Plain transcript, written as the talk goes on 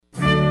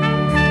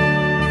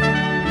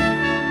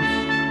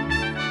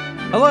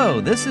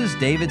Hello, this is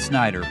David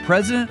Snyder,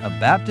 President of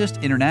Baptist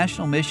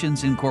International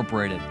Missions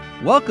Incorporated,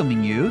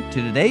 welcoming you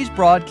to today's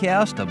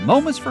broadcast of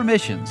Moments for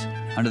Missions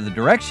under the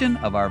direction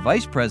of our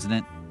Vice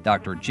President,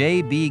 Dr.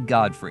 J.B.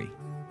 Godfrey.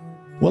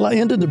 Well, I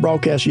ended the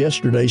broadcast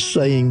yesterday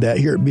saying that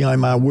here at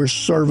BIMI, we're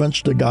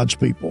servants to God's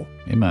people.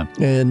 Amen.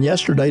 And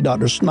yesterday,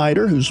 Dr.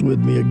 Snyder, who's with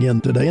me again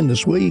today and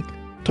this week,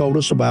 told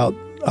us about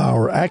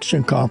our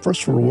action conference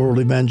for world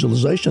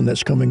evangelization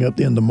that's coming up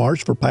the end of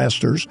March for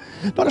pastors.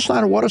 Dr.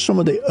 Snyder, what are some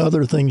of the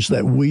other things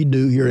that we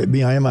do here at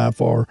BIMI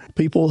for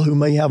people who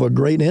may have a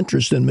great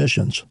interest in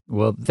missions?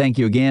 Well, thank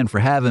you again for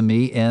having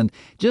me. And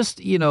just,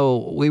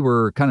 we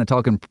were kind of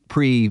talking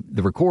pre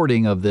the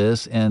recording of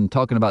this and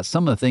talking about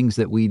some of the things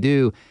that we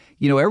do.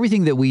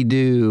 Everything that we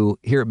do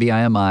here at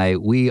BIMI,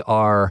 we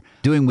are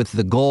doing with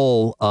the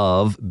goal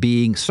of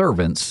being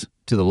servants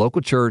to the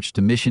local church,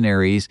 to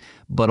missionaries,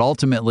 but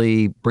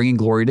ultimately bringing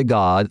glory to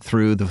God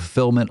through the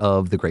fulfillment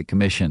of the Great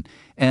Commission.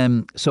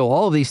 And so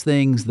all of these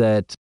things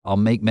that I'll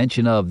make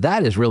mention of,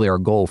 that is really our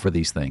goal for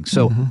these things.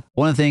 So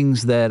one of the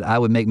things that I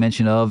would make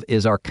mention of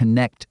is our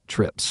Connect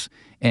trips.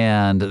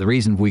 And the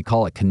reason we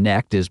call it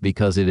Connect is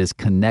because it is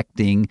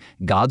connecting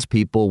God's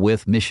people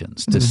with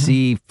missions to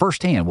see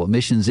firsthand what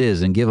missions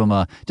is and give them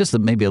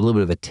maybe a little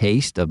bit of a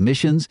taste of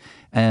missions.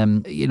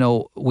 And,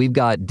 we've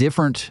got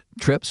different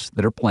trips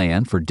that are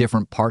planned for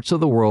different parts of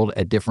the world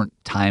at different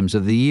times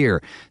of the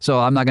year. So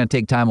I'm not going to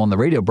take time on the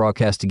radio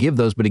broadcast to give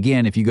those. But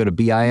again, if you go to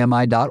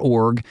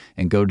BIMI.org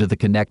and go to the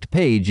Connect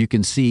page, you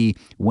can see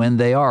when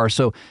they are.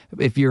 So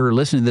if you're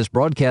listening to this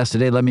broadcast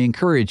today, let me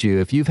encourage you.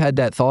 If you've had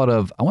that thought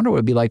of, I wonder what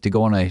it'd be like to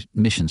go on a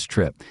missions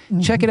trip,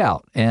 check it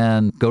out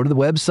and go to the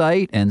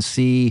website and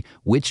see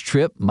which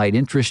trip might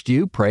interest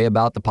you. Pray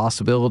about the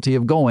possibility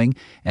of going.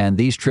 And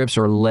these trips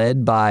are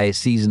led by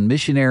seasoned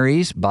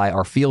missionaries, by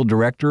our field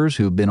directors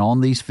who've been on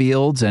these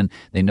fields and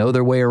they know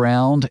their way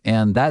around.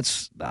 And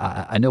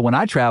I know when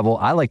I travel,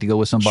 I like to go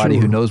with somebody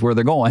who knows where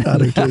they're going. I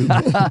do too.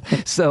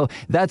 So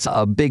that's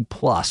a big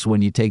plus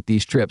when you take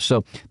these trips.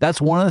 So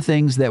that's one of the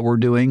things that we're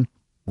doing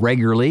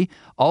regularly.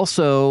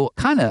 Also,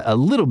 kind of a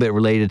little bit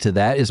related to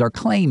that is our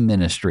CLAIM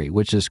ministry,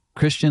 which is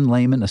Christian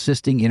Laymen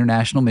Assisting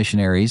International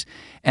Missionaries,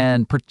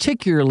 and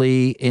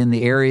particularly in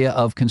the area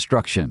of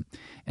construction.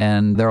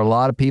 And there are a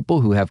lot of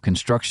people who have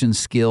construction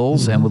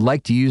skills and would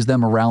like to use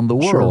them around the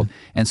world.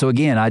 And so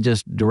again, I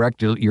just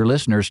direct your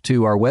listeners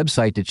to our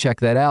website to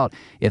check that out.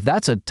 If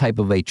that's a type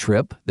of a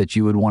trip that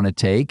you would want to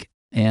take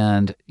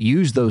and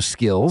use those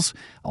skills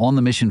on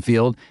the mission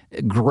field,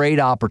 great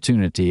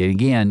opportunity. And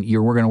again,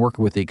 we're going to work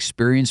with the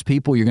experienced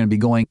people. You're going to be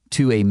going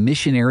to a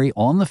missionary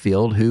on the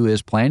field who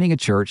is planning a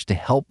church to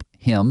help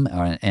him,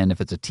 and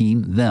if it's a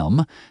team,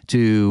 them,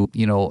 to,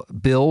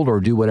 build or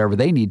do whatever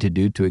they need to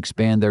do to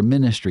expand their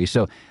ministry.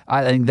 So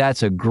I think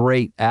that's a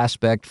great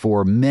aspect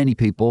for many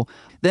people.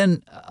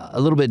 Then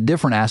a little bit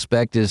different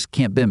aspect is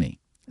Camp BIMI.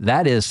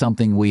 That is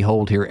something we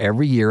hold here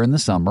every year in the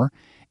summer,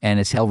 and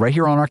it's held right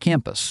here on our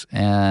campus.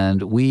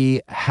 And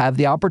we have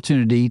the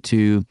opportunity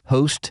to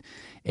host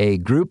a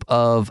group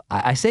of,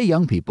 I say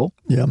young people.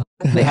 Yeah.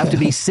 They have to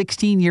be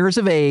 16 years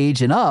of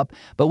age and up,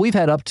 but we've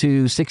had up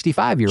to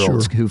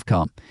 65-year-olds who've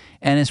come.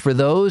 And it's for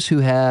those who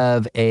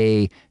have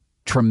a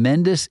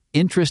tremendous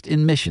interest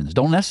in missions.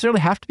 Don't necessarily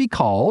have to be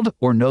called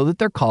or know that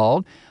they're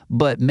called,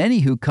 but many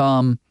who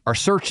come are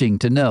searching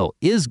to know,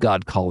 is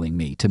God calling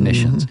me to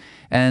missions?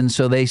 And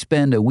so they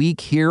spend a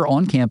week here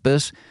on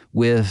campus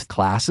with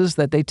classes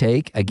that they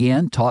take,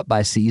 again, taught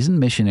by seasoned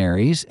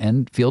missionaries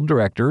and field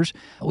directors.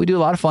 We do a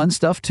lot of fun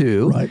stuff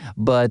too,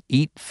 but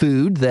eat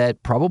food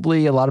that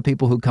probably a lot of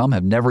people who come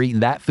have never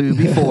eaten that food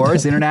before.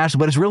 It's international,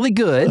 but it's really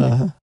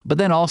good. But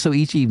then also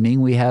each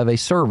evening we have a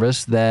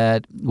service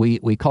that we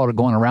call it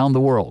Going Around the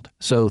World.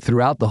 So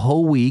throughout the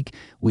whole week,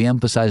 we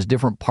emphasize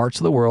different parts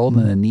of the world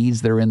and the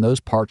needs that are in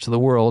those parts of the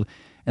world.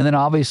 And then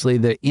obviously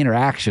the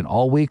interaction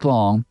all week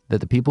long,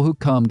 that the people who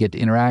come get to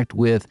interact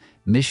with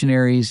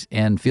missionaries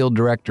and field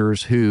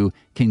directors who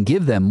can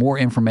give them more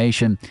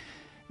information,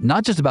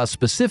 not just about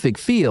specific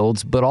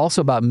fields, but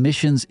also about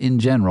missions in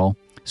general,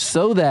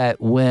 so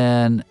that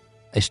when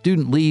a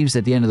student leaves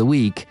at the end of the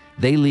week,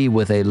 they leave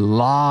with a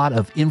lot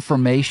of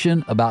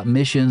information about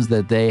missions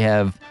that they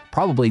have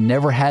probably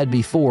never had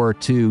before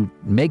to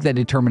make that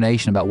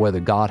determination about whether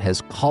God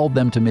has called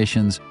them to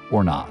missions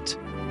or not.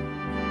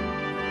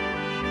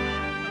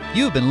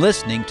 You've been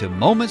listening to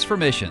Moments for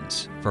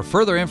Missions. For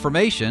further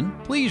information,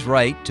 please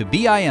write to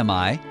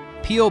BIMI,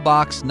 P.O.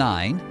 Box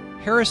 9,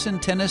 Harrison,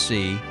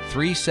 Tennessee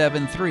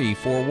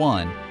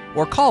 37341,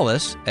 or call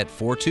us at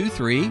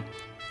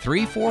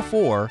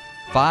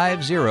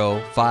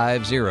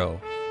 423-344-5050.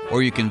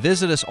 Or you can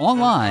visit us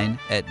online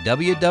at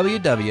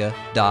www.bimi.org.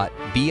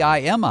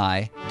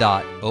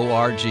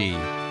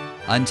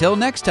 Until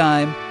next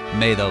time,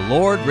 may the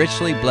Lord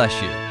richly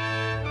bless you.